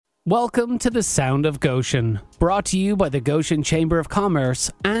Welcome to the Sound of Goshen, brought to you by the Goshen Chamber of Commerce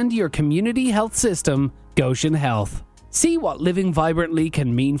and your community health system, Goshen Health. See what living vibrantly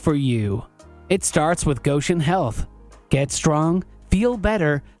can mean for you. It starts with Goshen Health. Get strong, feel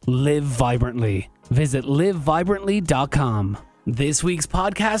better, live vibrantly. Visit livevibrantly.com. This week's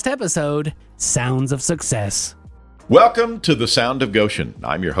podcast episode, Sounds of Success. Welcome to the Sound of Goshen.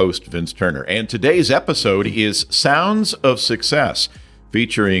 I'm your host, Vince Turner, and today's episode is Sounds of Success,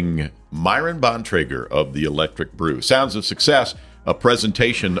 featuring Myron Bontrager of the Electric Brew. Sounds of Success, a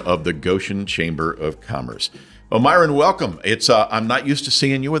presentation of the Goshen Chamber of Commerce. Well, Myron, welcome. I'm not used to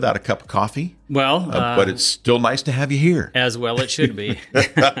seeing you without a cup of coffee. Well, but it's still nice to have you here. As well it should be.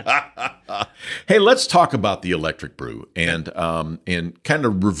 Hey, let's talk about the Electric Brew and kind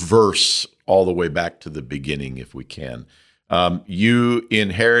of reverse all the way back to the beginning if we can. You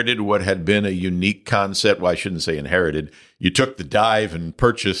inherited what had been a unique concept. Well, I shouldn't say inherited. You took the dive and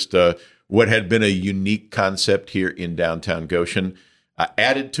purchased what had been a unique concept here in downtown Goshen,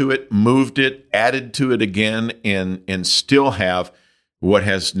 added to it, moved it, added to it again, and still have what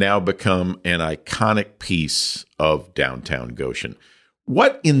has now become an iconic piece of downtown Goshen.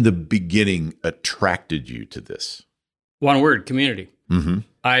 What in the beginning attracted you to this? One word, community. Mm-hmm.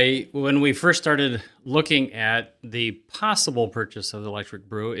 When we first started looking at the possible purchase of the Electric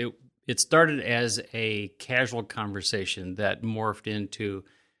Brew, it started as a casual conversation that morphed into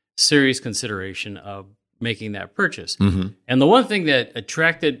serious consideration of making that purchase. Mm-hmm. And the one thing that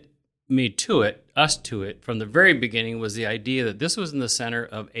attracted us to it from the very beginning was the idea that this was in the center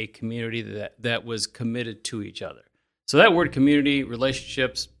of a community that was committed to each other. So that word community,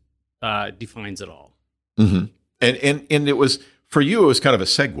 relationships, defines it all. Mm-hmm. And it was, for you, it was kind of a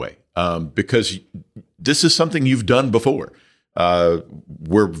segue because this is something you've done before.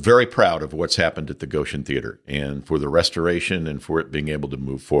 We're very proud of what's happened at the Goshen Theater and for the restoration and for it being able to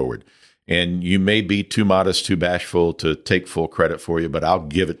move forward. And you may be too modest, too bashful to take full credit for you, but I'll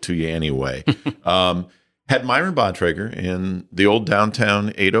give it to you anyway. Had Myron Bontrager and the old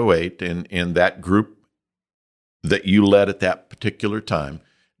downtown 808 and that group that you led at that particular time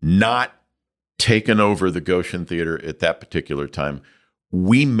not taken over the Goshen Theater at that particular time,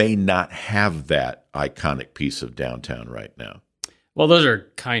 we may not have that iconic piece of downtown right now. Well, those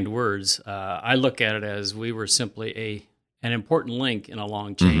are kind words. I look at it as we were simply an important link in a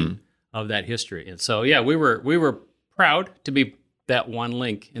long chain of that history. And so, yeah, we were proud to be that one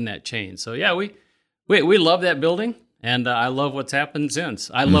link in that chain. So, yeah, we love that building. And I love what's happened since.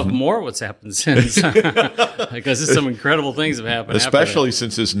 I love more what's happened since because some incredible things have happened. Especially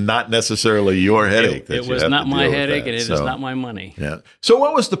since it's not necessarily your headache. It was not my headache, and it is not my money. Yeah. So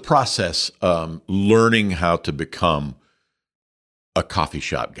what was the process learning how to become a coffee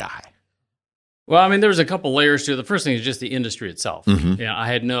shop guy? Well, I mean, there's a couple layers to it. The first thing is just the industry itself. Mm-hmm. Yeah, I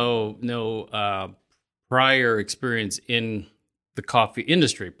had no prior experience in the coffee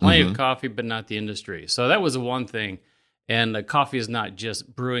industry. Plenty of coffee, but not the industry. So that was the one thing. And coffee is not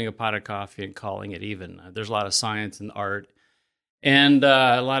just brewing a pot of coffee and calling it even. There's a lot of science and art and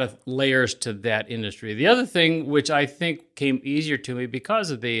a lot of layers to that industry. The other thing, which I think came easier to me because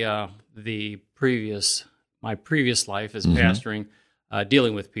of my previous life as pastoring,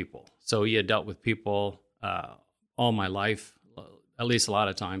 dealing with people. So you had dealt with people all my life, at least a lot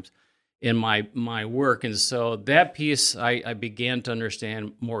of times in my work. And so that piece, I began to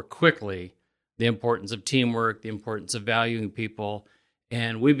understand more quickly the importance of teamwork, the importance of valuing people.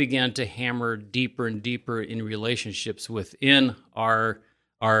 And we began to hammer deeper and deeper in relationships within our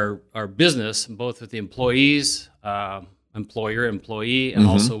business, both with the employees, employer, employee, and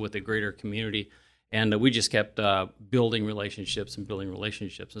also with the greater community. And we just kept building relationships. And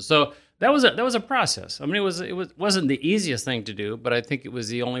so that was a process. I mean, it wasn't the easiest thing to do, but I think it was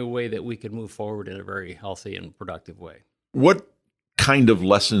the only way that we could move forward in a very healthy and productive way. What kind of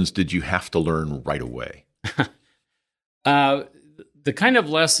lessons did you have to learn right away? The kind of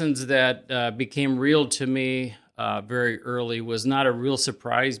lessons that became real to me very early was not a real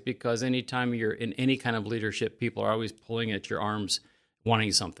surprise, because anytime you're in any kind of leadership, people are always pulling at your arms,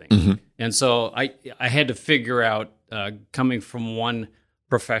 wanting something. And so I had to figure out, coming from one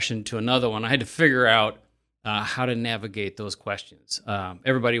profession to another one, I had to figure out how to navigate those questions. Not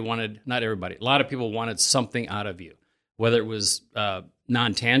everybody, a lot of people wanted something out of you, whether it was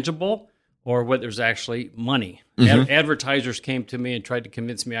non-tangible or whether it was actually money. Advertisers came to me and tried to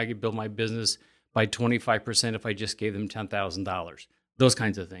convince me I could build my business by 25% if I just gave them $10,000, those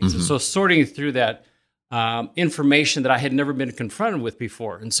kinds of things. And so sorting through that information that I had never been confronted with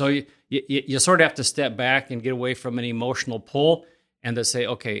before. And so you sort of have to step back and get away from an emotional pull and to say,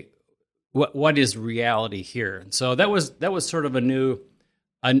 okay, what is reality here? And so that was sort of a new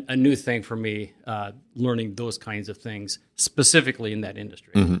a new thing for me, learning those kinds of things specifically in that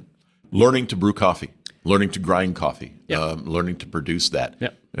industry. Mm-hmm. Learning to brew coffee, learning to grind coffee, Yep. learning to produce that.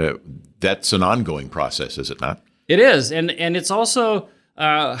 Yep. That's an ongoing process, is it not? It is, and it's also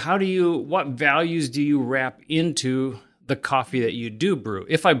what values do you wrap into the coffee that you do brew?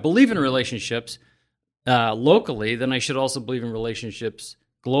 If I believe in relationships locally, then I should also believe in relationships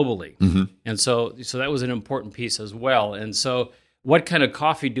globally. Mm-hmm. And so that was an important piece as well. And so what kind of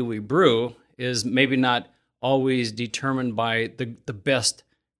coffee do we brew is maybe not always determined by the best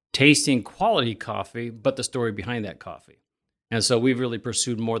tasting quality coffee, but the story behind that coffee. And so we've really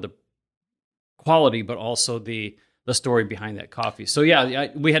pursued more the quality, but also the story behind that coffee. So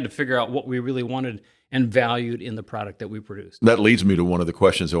we had to figure out what we really wanted and valued in the product that we produced. That leads me to one of the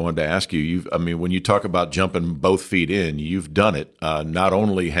questions I wanted to ask you. When you talk about jumping both feet in, you've done it. Not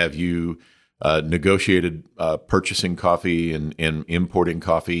only have you negotiated purchasing coffee and importing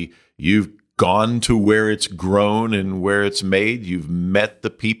coffee, you've gone to where it's grown and where it's made. You've met the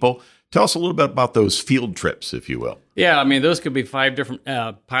people. Tell us a little bit about those field trips, if you will. Yeah, those could be 5 different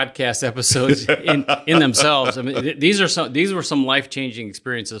podcast episodes in themselves. These were some life-changing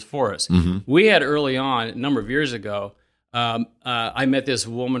experiences for us. Mm-hmm. We had early on, a number of years ago, I met this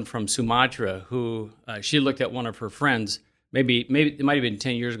woman from Sumatra who she looked at one of her friends, maybe it might have been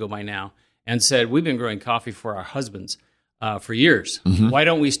 10 years ago by now, and said, "We've been growing coffee for our husbands for years. Mm-hmm. Why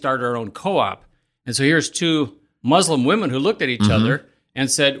don't we start our own co-op?" And so here's 2 Muslim women who looked at each Mm-hmm. other and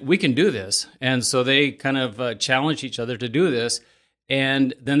said, "We can do this." And so they kind of challenged each other to do this.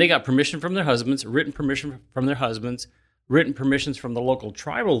 And then they got permission from their husbands, written permission from their husbands, written permissions from the local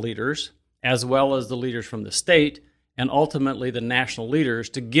tribal leaders, as well as the leaders from the state, and ultimately the national leaders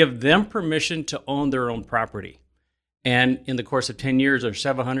to give them permission to own their own property. And in the course of 10 years, there's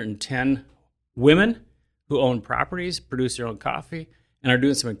 710 women who own properties, produce their own coffee, and are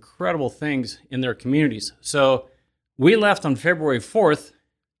doing some incredible things in their communities. So we left on February 4th,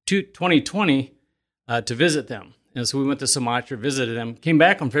 2020, to visit them. And so we went to Sumatra, visited them, came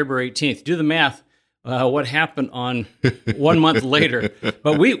back on February 18th. Do the math, what happened on 1 month later.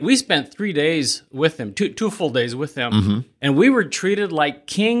 But we spent 3 days with them, two full days with them, Mm-hmm. and we were treated like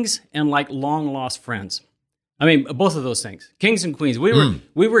kings and like long-lost friends. Both of those things, kings and queens.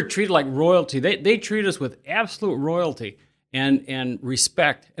 We were treated like royalty. They treated us with absolute royalty and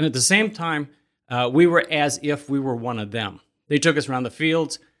respect. And at the same time, we were as if we were one of them. They took us around the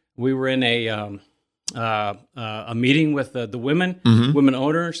fields. We were in a meeting with the women, Mm-hmm. women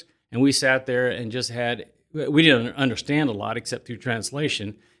owners, and we sat there and just we didn't understand a lot except through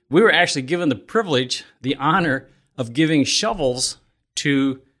translation. We were actually given the privilege, the honor of giving shovels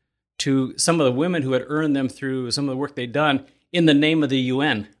to some of the women who had earned them through some of the work they'd done in the name of the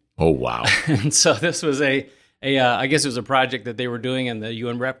UN. Oh, wow. And so this was I guess it was a project that they were doing, and the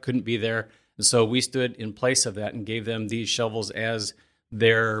UN rep couldn't be there. And so we stood in place of that and gave them these shovels as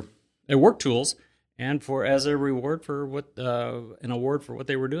their work tools, and as a reward for an award for what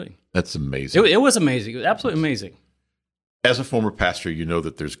they were doing. That's amazing. It was amazing. It was absolutely amazing. As a former pastor, you know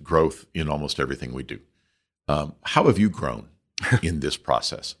that there's growth in almost everything we do. How have you grown in this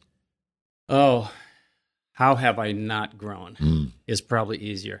process? Oh, how have I not grown is probably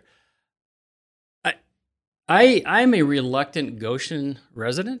easier. I'm a reluctant Goshen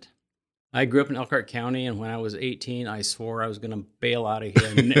resident. I grew up in Elkhart County, and when I was 18, I swore I was going to bail out of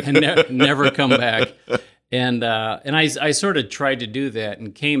here and never come back. And I sort of tried to do that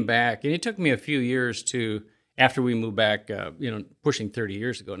and came back. And it took me a few years after we moved back, pushing 30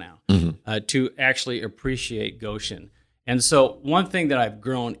 years ago now, to actually appreciate Goshen. And so one thing that I've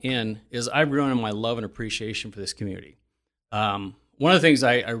grown in is I've grown in my love and appreciation for this community. One of the things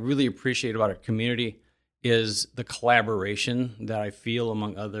I really appreciate about our community is the collaboration that I feel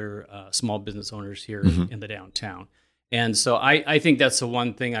among other small business owners here in the downtown. And so I think that's the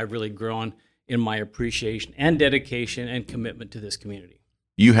one thing I've really grown in my appreciation and dedication and commitment to this community.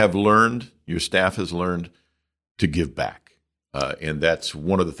 You have learned, your staff has learned to give back. And that's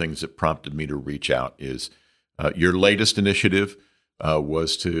one of the things that prompted me to reach out is your latest initiative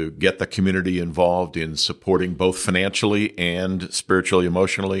was to get the community involved in supporting both financially and spiritually,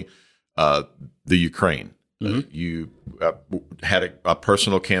 emotionally, the Ukraine. You had a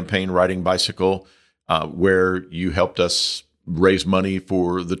personal campaign, Riding Bicycle, where you helped us raise money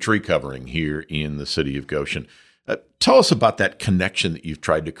for the tree covering here in the city of Goshen. Tell us about that connection that you've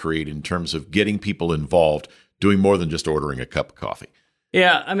tried to create in terms of getting people involved, doing more than just ordering a cup of coffee.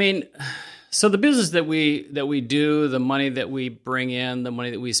 Yeah, so the business that we do, the money that we bring in, the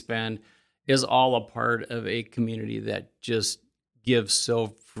money that we spend, is all a part of a community that just gives so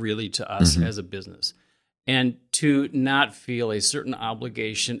freely to us as a business. and to not feel a certain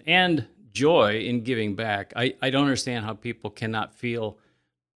obligation and joy in giving back. I don't understand how people cannot feel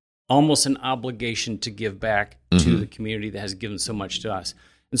almost an obligation to give back to the community that has given so much to us.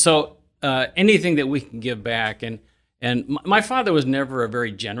 And so anything that we can give back, and my father was never a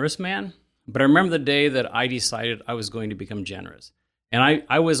very generous man, but I remember the day that I decided I was going to become generous. And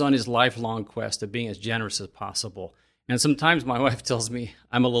I was on his lifelong quest of being as generous as possible. And sometimes my wife tells me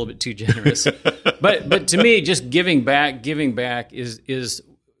I'm a little bit too generous. but to me, just giving back is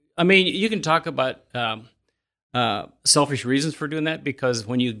I mean, you can talk about selfish reasons for doing that, because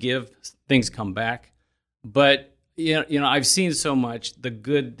when you give, things come back. But you know, I've seen so much the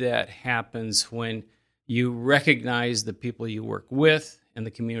good that happens when you recognize the people you work with and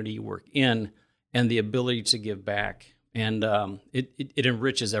the community you work in, and the ability to give back, and it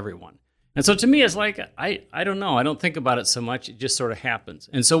enriches everyone. And so to me, it's like I don't know. I don't think about it so much. It just sort of happens.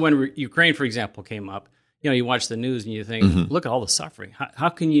 And so when Ukraine, for example, came up, you know, you watch the news and you think, look at all the suffering. How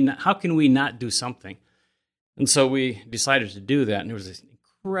can we not do something? And so we decided to do that, and there was this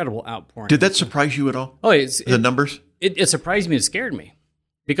incredible outpouring. Did that surprise you at all? Oh, the numbers? It surprised me. It scared me,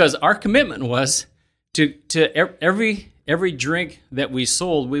 because our commitment was to every drink that we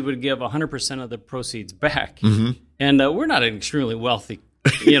sold, we would give 100% of the proceeds back. And we're not an extremely wealthy,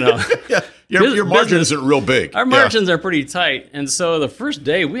 you know. Yeah, your margin isn't real big. Our margins are pretty tight, and so the first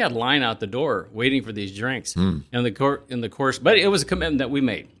day we had line out the door waiting for these drinks. And in the course, but it was a commitment that we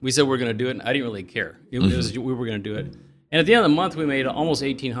made. We said we're going to do it, and I didn't really care. It was we were going to do it. And at the end of the month, we made almost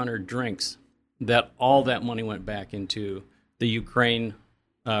 1,800 drinks. That all that money went back into the Ukraine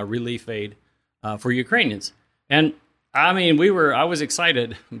relief aid for Ukrainians. And I mean, I was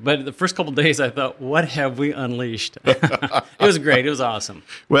excited, but the first couple of days I thought, what have we unleashed? It was great. It was awesome.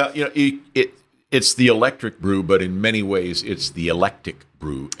 Well, you know, it's the electric brew, but in many ways it's the eclectic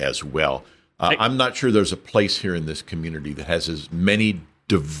brew as well. I'm not sure there's a place here in this community that has as many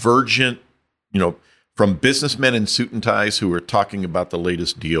divergent, you know, from businessmen in suit and ties who are talking about the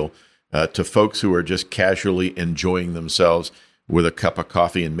latest deal to folks who are just casually enjoying themselves with a cup of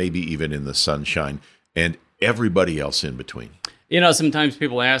coffee and maybe even in the sunshine, and everybody else in between. You know, sometimes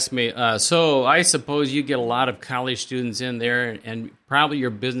people ask me, so I suppose you get a lot of college students in there, and probably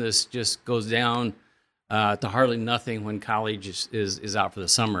your business just goes down to hardly nothing when college is out for the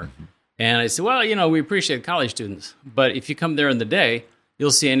summer. And I said, well, you know, we appreciate college students, but if you come there in the day,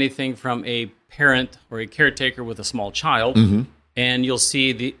 you'll see anything from a parent or a caretaker with a small child, and you'll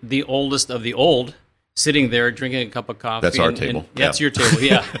see the oldest of the old sitting there drinking a cup of coffee. That's our table. That's your table,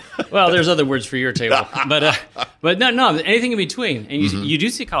 yeah. Well, there's other words for your table. But no, anything in between. And you do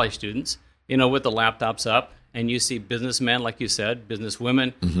see college students, you know, with the laptops up, and you see businessmen, like you said,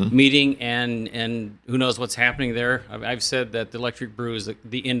 businesswomen meeting, and who knows what's happening there. I've said that the Electric Brew is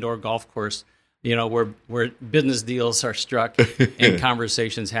the indoor golf course, you know, where business deals are struck and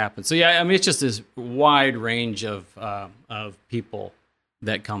conversations happen. So, yeah, I mean, it's just this wide range of people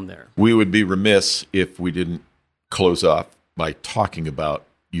that come there. We would be remiss if we didn't close off by talking about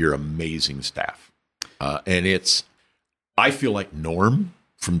your amazing staff. And I feel like Norm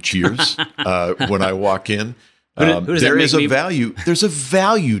from Cheers when I walk in. There's a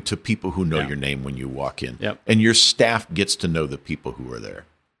value to people who know your name when you walk in. Yep. And your staff gets to know the people who are there.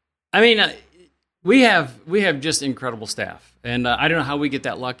 I mean, we have just incredible staff. And I don't know how we get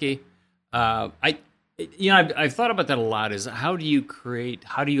that lucky. I've thought about that a lot. Is how do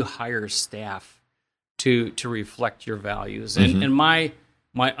you hire staff to reflect your values? And my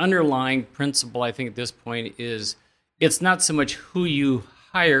underlying principle, I think at this point, is it's not so much who you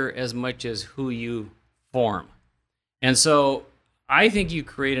hire as much as who you form. And so I think you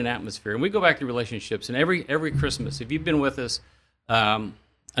create an atmosphere. And we go back to relationships. And every Christmas, if you've been with us a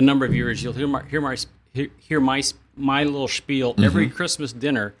number of years, you'll hear my little spiel every Christmas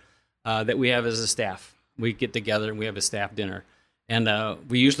dinner. That we have as a staff. We get together and we have a staff dinner. And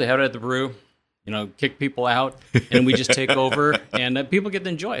we usually have it at the brew, you know, kick people out, and we just take over, and people get to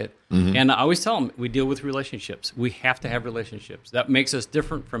enjoy it. And I always tell them, we deal with relationships. We have to have relationships. That makes us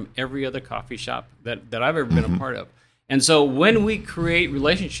different from every other coffee shop that I've ever been a part of. And so when we create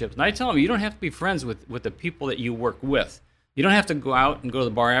relationships, and I tell them, you don't have to be friends with the people that you work with. You don't have to go out and go to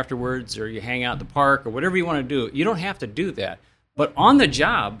the bar afterwards, or you hang out at the park, or whatever you want to do. You don't have to do that. But on the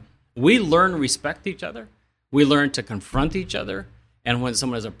job, we learn to respect each other. We learn to confront each other. And when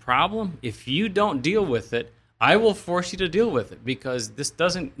someone has a problem, if you don't deal with it, I will force you to deal with it, because this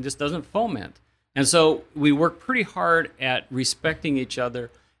doesn't foment. And so we work pretty hard at respecting each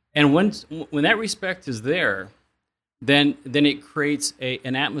other. And when that respect is there, then it creates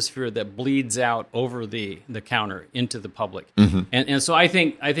an atmosphere that bleeds out over the counter into the public. Mm-hmm. And so I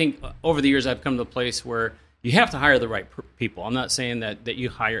think over the years I've come to a place where you have to hire the right people. I'm not saying that you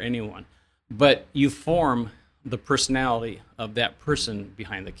hire anyone, but you form the personality of that person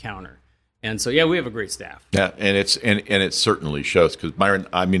behind the counter. And so we have a great staff. Yeah, and it certainly shows, because Myron,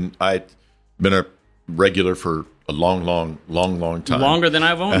 I mean, I've been a regular for a long time. Longer than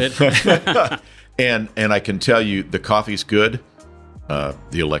I've owned it. And I can tell you, the coffee's good.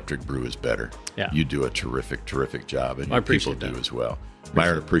 The electric brew is better. Yeah. You do a terrific job, and I your people appreciate that. do as well.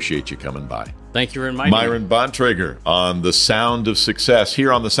 Myron, appreciate you coming by. Thank you for inviting me. Myron Bontrager on The Sound of Success,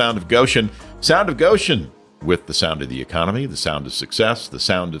 here on The Sound of Goshen. Sound of Goshen, with the sound of the economy, the sound of success, the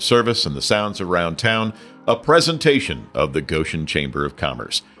sound of service, and the sounds around town. A presentation of the Goshen Chamber of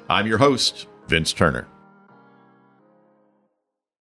Commerce. I'm your host, Vince Turner.